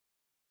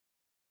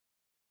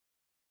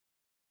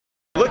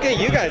Look at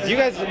you guys. You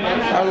guys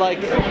are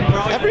like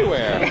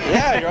everywhere.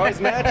 Yeah, you're always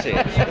matching.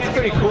 It's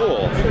pretty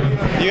cool.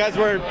 You guys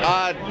were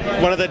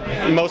one of the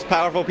most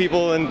powerful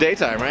people in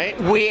daytime, right?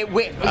 We're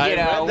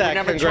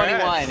number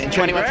 21, and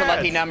 21's a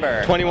lucky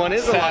number. 21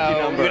 is a lucky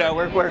number. You know,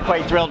 we're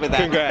quite thrilled with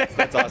that. Congrats,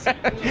 that's awesome.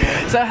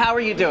 So how are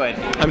you doing?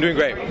 I'm doing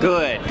great.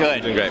 Good,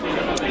 good. Doing great.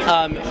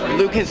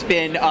 Luke has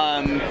been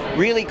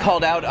really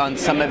called out on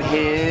some of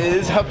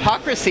his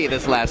hypocrisy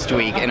this last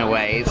week, in a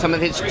way. Some of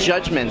his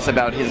judgments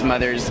about his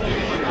mother's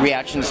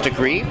reactions to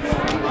grief.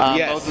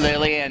 Yes. Both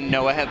Lily and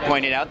Noah have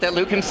pointed out that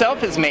Luke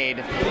himself has made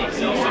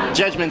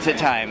judgments at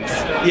times.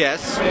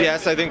 Yes,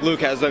 I think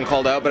Luke has been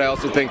called out, but I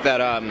also think that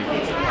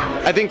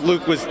I think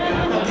Luke was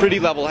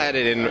pretty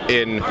level-headed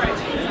in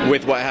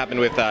with what happened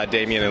with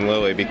Damien and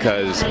Lily,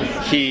 because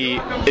he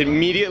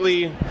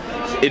immediately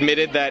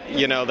admitted that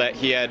that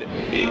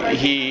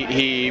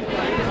he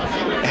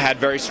had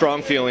very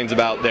strong feelings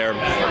about their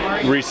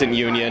recent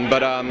union,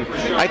 but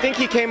I think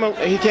he came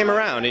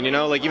around, and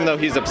even though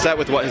he's upset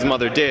with what his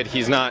mother did,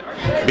 he's not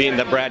being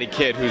the bratty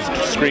kid who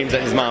screams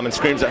at his mom and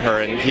screams at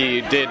her, and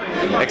he did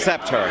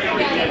accept her,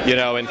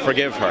 and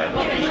forgive her.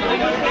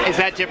 Is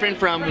that different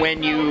from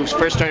when you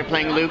first started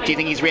playing Luke? Do you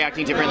think he's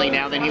reacting differently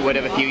now than he would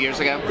have a few years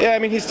ago? Yeah, I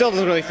mean, he still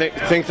doesn't really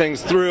think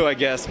things through, I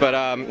guess, but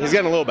he's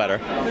getting a little better.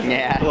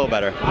 Yeah. A little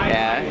better.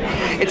 Yeah.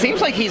 It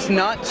seems like he's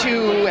not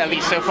too, at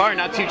least so far,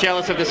 not too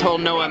jealous of this whole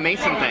Noah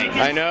Mason thing.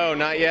 I know,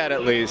 not yet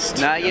at least.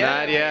 Not yet?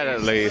 Not yet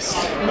at least.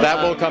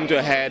 That will come to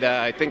a head,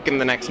 I think, in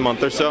the next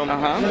month or so.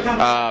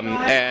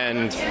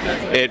 And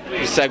it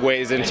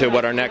segues into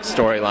what our next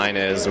storyline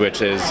is,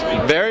 which is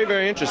very,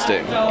 very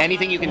interesting.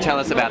 Anything you can tell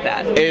us about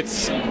that?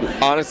 It's,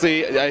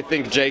 honestly, I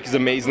think Jake is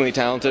amazingly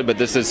talented, but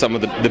this is some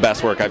of the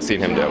best work I've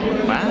seen him do.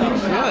 Wow,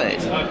 good.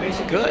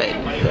 Good.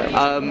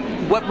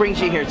 What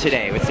brings you here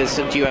today?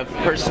 Do you have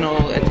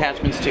personal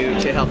attachments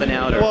to helping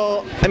out? Or?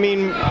 Well, I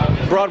mean,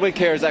 Broadway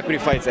Cares Equity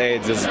Fights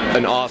AIDS is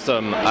an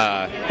awesome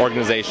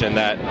organization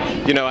that,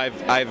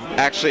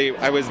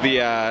 I was the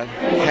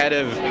head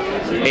of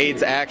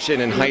AIDS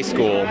Action in high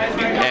school,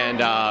 and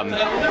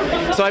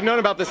so I've known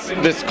about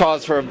this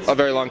cause for a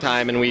very long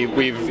time, and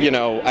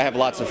I have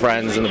lots of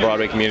friends in the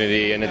Broadway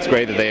community, and it's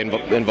great that they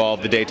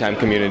involve the daytime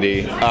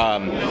community,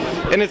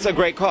 and it's a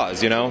great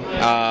cause,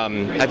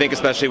 I think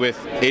especially with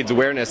AIDS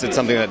awareness, it's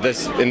something that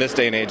in this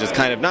day and age is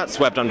kind of not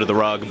swept under the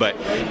rug, but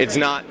it's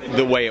not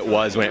the way it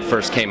was when it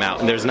first came out,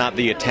 and there's not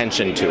the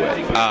attention to it.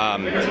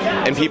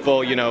 And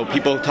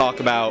people talk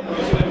about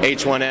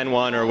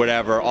H1N1 or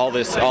whatever, all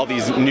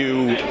these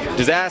new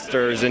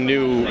disasters and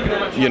new,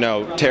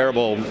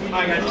 terrible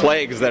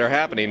plagues that are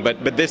happening,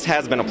 but this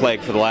has been a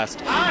plague for the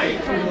last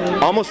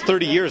almost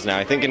 30 years now.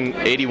 I think in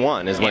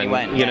 #81 is when,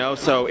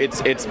 so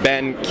it's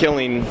been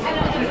killing,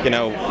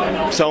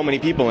 so many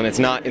people, and it's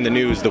not in the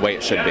news the way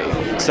it should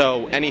be.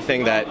 So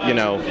anything that,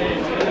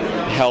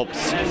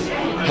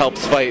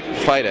 helps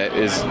fight it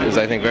is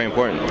I think very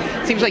important.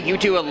 Seems like you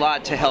do a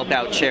lot to help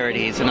out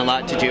charities and a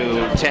lot to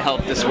do to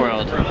help this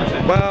world.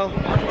 Well,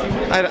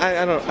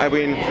 I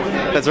mean,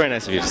 that's very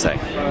nice of you to say.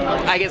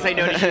 I guess I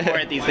noticed you more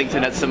at these things,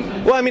 and that's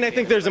some. Well, I mean, I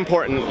think there's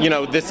important,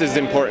 this is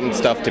important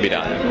stuff to be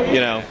done,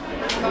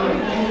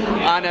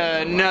 On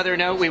another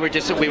note, we were at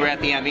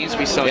the Emmys.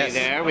 We saw you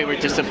there. We were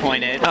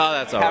disappointed. Oh,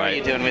 that's all right. How are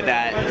you doing with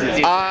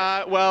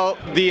that? Well,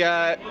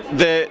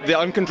 the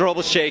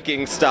uncontrollable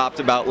shaking stopped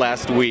about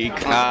last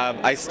week.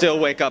 I still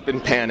wake up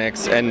in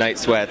panics and night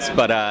sweats,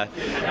 but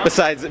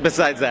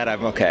besides that,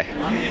 I'm okay.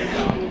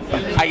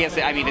 I guess,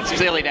 it's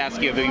silly to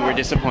ask you if you were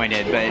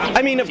disappointed, but...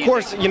 I mean, of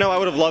course, I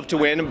would have loved to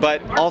win,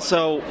 but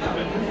also,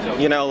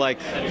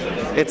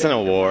 it's an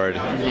award.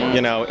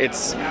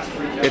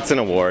 It's an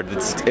award.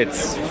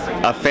 It's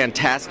a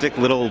fantastic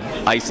little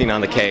icing on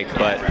the cake,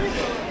 but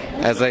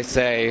as I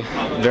say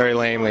very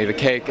lamely, the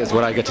cake is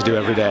what I get to do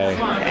every day,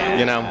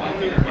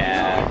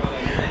 Yeah.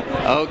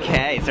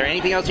 Okay. Is there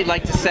anything else you'd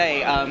like to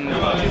say?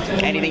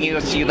 Anything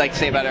else you'd like to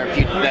say about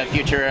the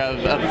future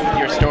of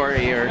your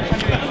story, or?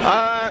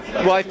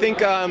 Well, I think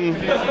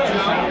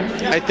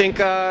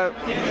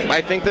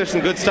there's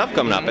some good stuff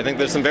coming up. I think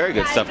there's some very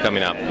good stuff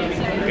coming up.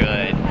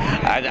 Good.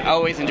 I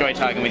always enjoy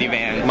talking with you,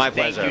 Van. My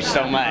pleasure. Thank you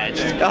so much.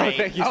 Oh,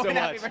 thank you so much.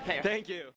 Happy birthday. Thank you.